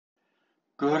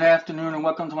Good afternoon and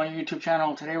welcome to my YouTube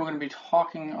channel. Today we're going to be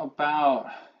talking about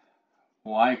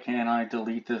why can't I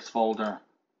delete this folder.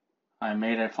 I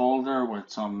made a folder with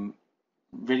some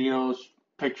videos,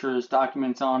 pictures,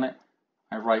 documents on it.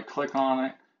 I right click on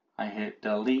it, I hit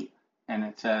delete, and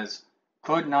it says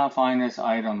could not find this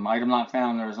item. Item not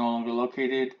found, there is no longer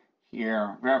located.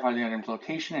 Here, verify the item's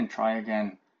location and try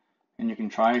again. And you can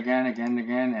try again,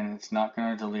 and it's not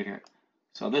going to delete it.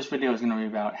 So this video is going to be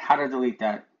about how to delete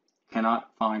that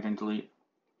cannot find and delete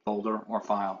folder or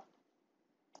file.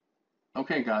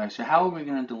 Okay guys, so how are we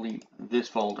going to delete this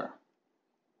folder?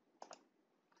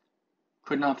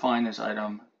 Could not find this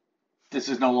item. This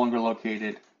is no longer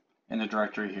located in the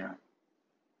directory here.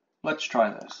 Let's try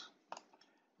this.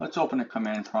 Let's open the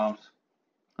command prompt.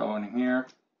 Go in here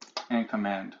and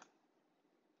command.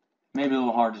 Maybe a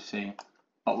little hard to see,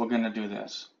 but we're going to do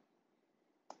this.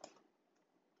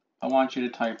 I want you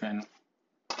to type in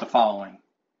the following.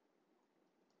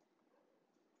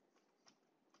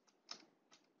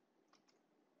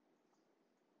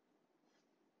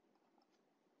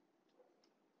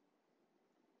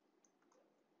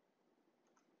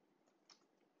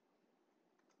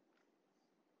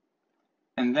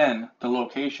 And then the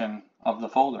location of the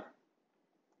folder.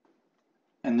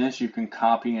 And this you can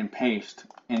copy and paste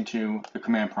into the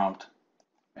command prompt.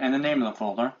 And the name of the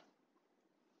folder.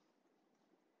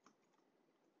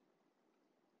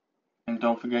 And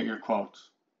don't forget your quotes.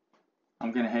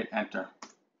 I'm going to hit enter.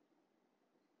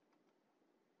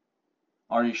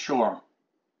 Are you sure?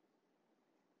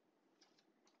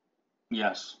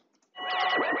 Yes.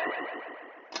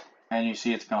 And you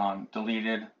see it's gone,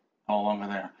 deleted, no longer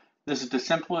there. This is the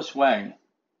simplest way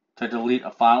to delete a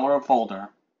file or a folder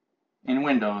in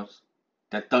Windows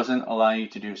that doesn't allow you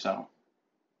to do so.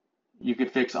 You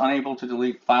could fix unable to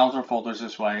delete files or folders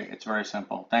this way. It's very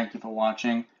simple. Thank you for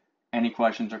watching. Any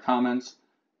questions or comments,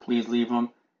 please leave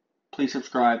them. Please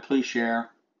subscribe, please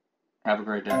share. Have a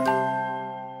great day.